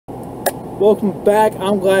welcome back.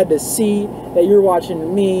 I'm glad to see that you're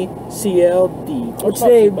watching me, CLD. Well,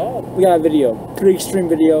 today we got a video, pretty extreme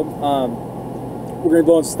video. We're gonna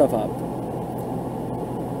blow some stuff up.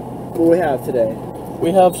 What do we have today? We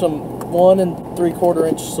have some 1 3/4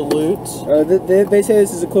 inch salutes. They say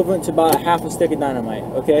this is equivalent to about half a stick of dynamite.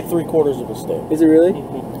 Okay, 3/4 of a stick. Is it really?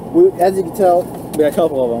 As you can tell, we got a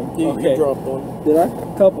couple of them. You dropped one. Did I?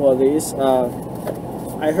 A couple of these.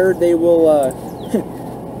 I heard they will.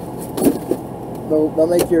 They'll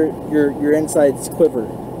make your insides quiver.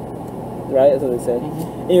 Right? That's what they said.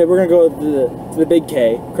 Anyway, we're gonna go to the Big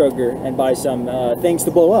K Kroger and buy some things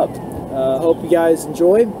to blow up. Hope you guys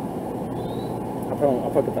enjoy.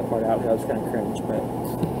 I'll put that part out because that was kind of cringe, but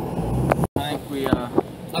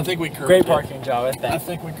I think we curved great it. parking job. I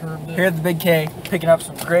think we curved it. Here at the Big K, picking up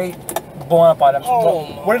some great blowing up items. Oh,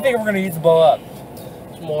 what do you think we're gonna use to blow up?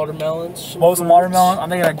 Some watermelons. Some watermelon. I'm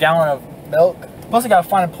thinking a gallon of milk. Plus, I gotta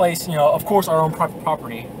find a place, you know, of course, our own private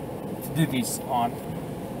property to do these on.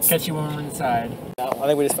 Catch you when we're inside. I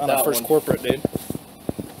think we just found our first corporate, dude.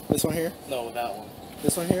 This one here? No, that one.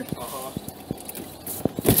 This one here?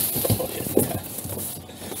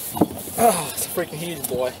 Oh, it's a freaking huge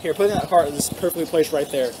boy. Here, put it in that cart. This is perfectly placed right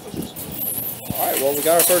there. Alright, well, we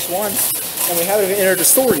got our first one. And we haven't even entered the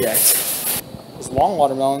store yet. There's long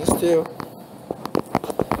watermelons, too.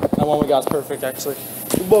 That one we got is perfect, actually.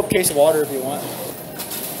 We'll blow up a case of water if you want.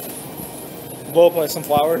 Blow up like some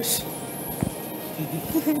flowers.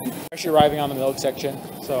 Actually arriving on the milk section.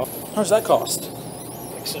 So, how much does that cost?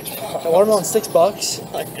 Like $6. The watermelon $6?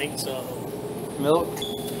 I think so. Milk?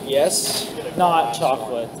 Yes. Not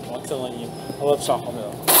chocolate. I'm telling you. I love chocolate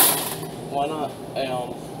milk. Why not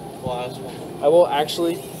glass one? I will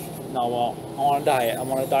actually. No, well, I'm on a diet. I'm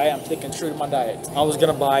on a diet. I'm sticking true to my diet. I was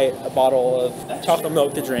gonna buy a bottle of chocolate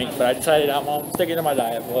milk to drink, but I decided I'm sticking to my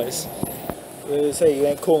diet, boys. They say you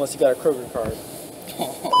ain't cool unless you got a Kroger card.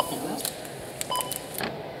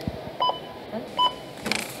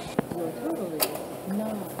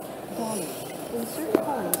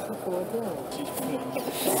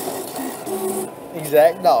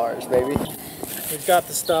 Exact dollars, baby. We've got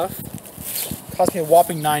the stuff. Cost me a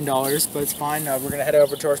whopping $9, but it's fine. We're gonna head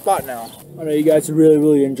over to our spot now. I know you guys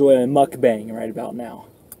really enjoy a mukbang right about now.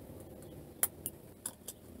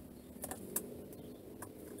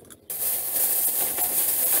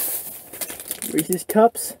 Reese's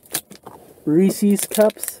Cups,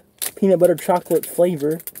 peanut butter chocolate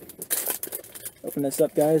flavor. Open this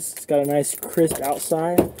up, guys. It's got a nice crisp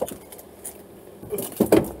outside.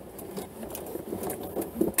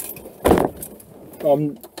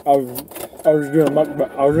 I was doing a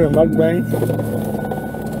mukbang.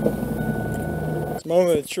 It's a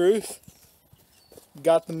moment of truth.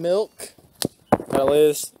 Got the milk. Gotta lay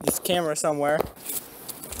this camera somewhere.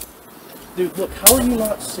 Dude, look, how are you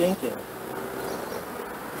not sinking?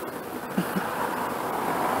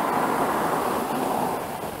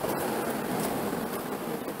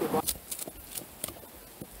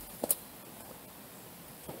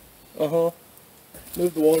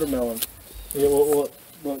 Move the watermelon. Yeah, what,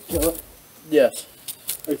 kill it? Yes.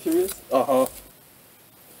 Are you serious?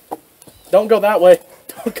 Don't go that way.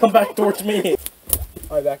 Don't come back towards me.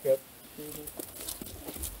 Alright, back up.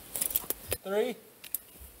 3,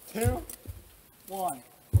 2, 1.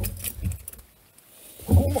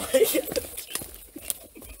 Oh my god.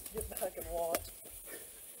 Get back and watch.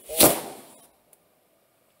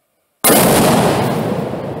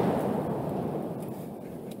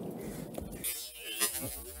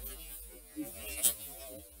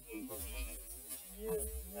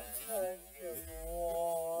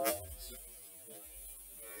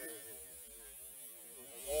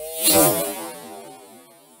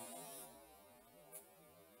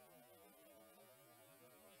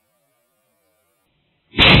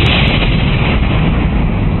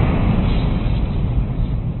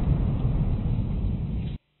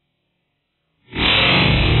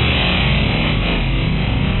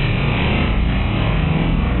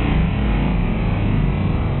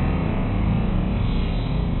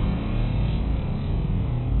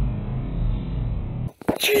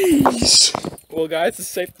 Jeez. Well, guys, it's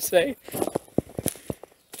safe to say.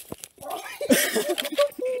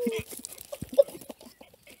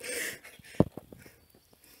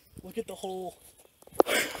 Look at the hole.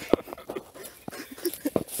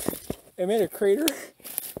 It made a crater.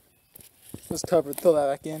 Let's cover it, throw that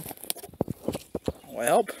back in.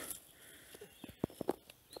 Well,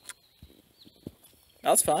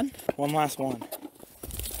 that's fun. One last one.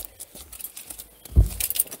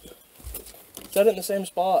 Set it in the same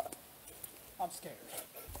spot. I'm scared.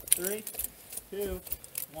 3, 2,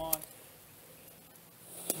 1.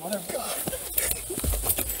 Mother God.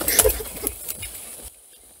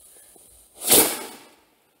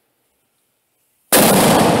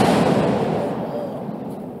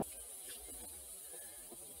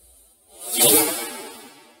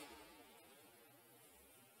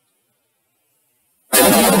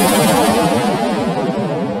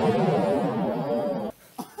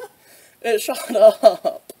 It shot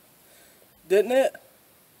up. Didn't it?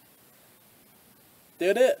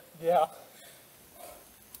 Did it? Yeah.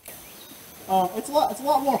 It's a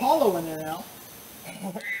lot more hollow in there now.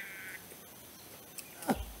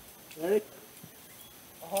 Ready?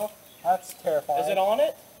 Uh-huh. That's terrifying. Is it on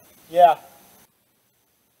it? Yeah.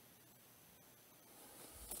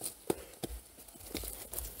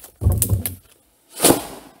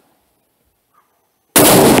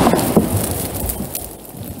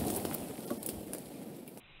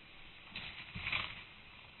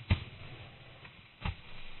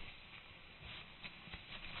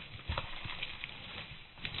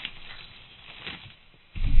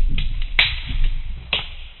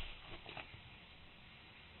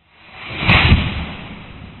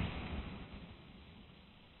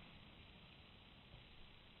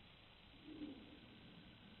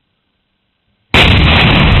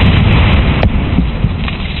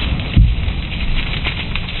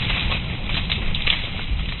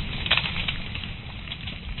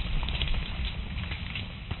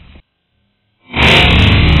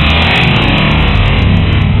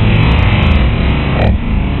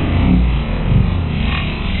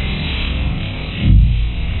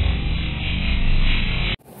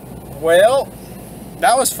 Well,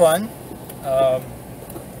 that was fun. If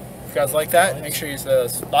you guys like that, make sure you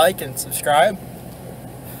like and subscribe.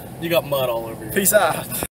 You got mud all over you. Peace out.